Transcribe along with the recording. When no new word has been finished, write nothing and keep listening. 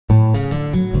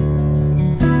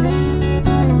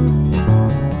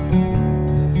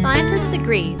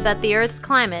agree that the Earth's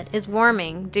climate is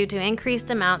warming due to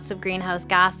increased amounts of greenhouse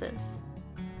gases.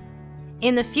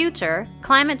 In the future,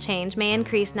 climate change may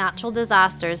increase natural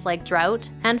disasters like drought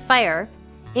and fire,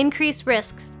 increase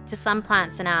risks to some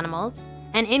plants and animals,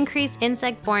 and increase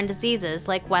insect-borne diseases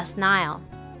like West Nile.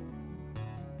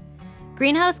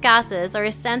 Greenhouse gases are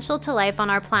essential to life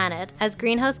on our planet, as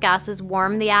greenhouse gases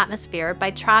warm the atmosphere by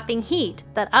trapping heat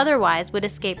that otherwise would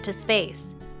escape to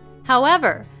space.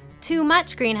 However, too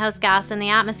much greenhouse gas in the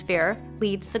atmosphere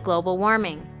leads to global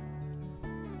warming.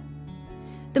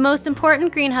 The most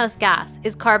important greenhouse gas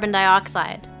is carbon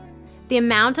dioxide. The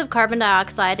amount of carbon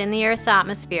dioxide in the Earth's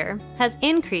atmosphere has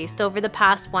increased over the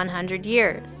past 100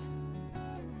 years.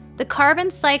 The carbon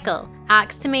cycle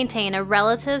acts to maintain a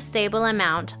relative stable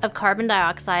amount of carbon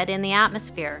dioxide in the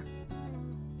atmosphere.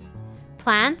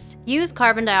 Plants use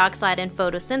carbon dioxide in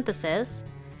photosynthesis,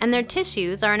 and their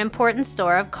tissues are an important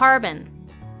store of carbon.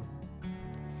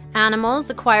 Animals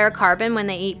acquire carbon when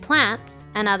they eat plants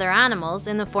and other animals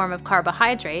in the form of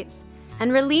carbohydrates,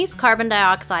 and release carbon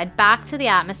dioxide back to the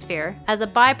atmosphere as a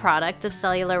byproduct of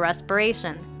cellular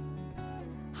respiration.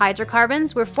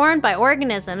 Hydrocarbons were formed by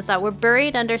organisms that were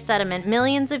buried under sediment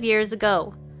millions of years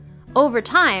ago. Over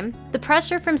time, the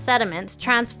pressure from sediments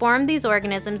transformed these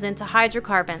organisms into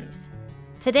hydrocarbons.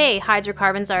 Today,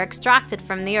 hydrocarbons are extracted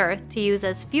from the earth to use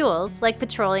as fuels like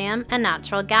petroleum and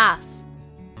natural gas.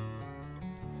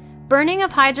 Burning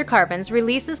of hydrocarbons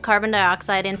releases carbon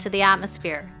dioxide into the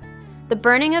atmosphere. The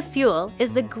burning of fuel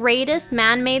is the greatest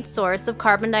man-made source of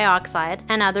carbon dioxide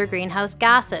and other greenhouse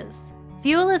gases.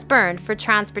 Fuel is burned for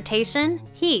transportation,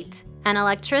 heat, and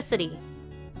electricity.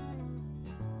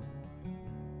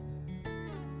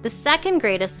 The second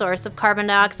greatest source of carbon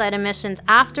dioxide emissions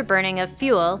after burning of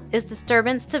fuel is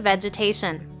disturbance to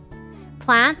vegetation.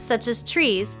 Plants, such as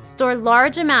trees, store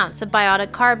large amounts of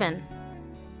biotic carbon.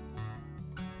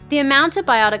 The amount of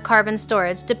biotic carbon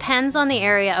storage depends on the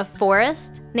area of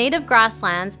forest, native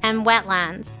grasslands, and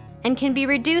wetlands, and can be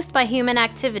reduced by human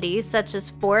activities such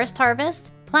as forest harvest,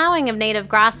 ploughing of native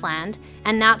grassland,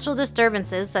 and natural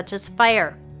disturbances such as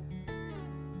fire.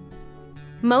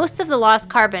 Most of the lost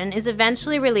carbon is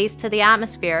eventually released to the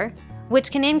atmosphere,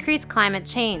 which can increase climate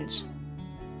change.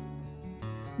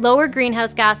 Lower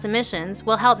greenhouse gas emissions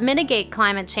will help mitigate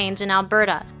climate change in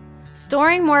Alberta.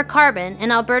 Storing more carbon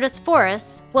in Alberta's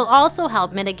forests will also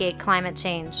help mitigate climate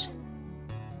change.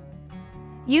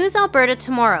 Use Alberta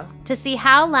tomorrow to see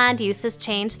how land use has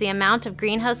changed the amount of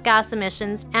greenhouse gas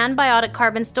emissions and biotic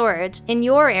carbon storage in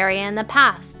your area in the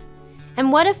past,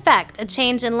 and what effect a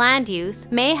change in land use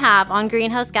may have on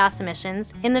greenhouse gas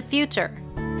emissions in the future.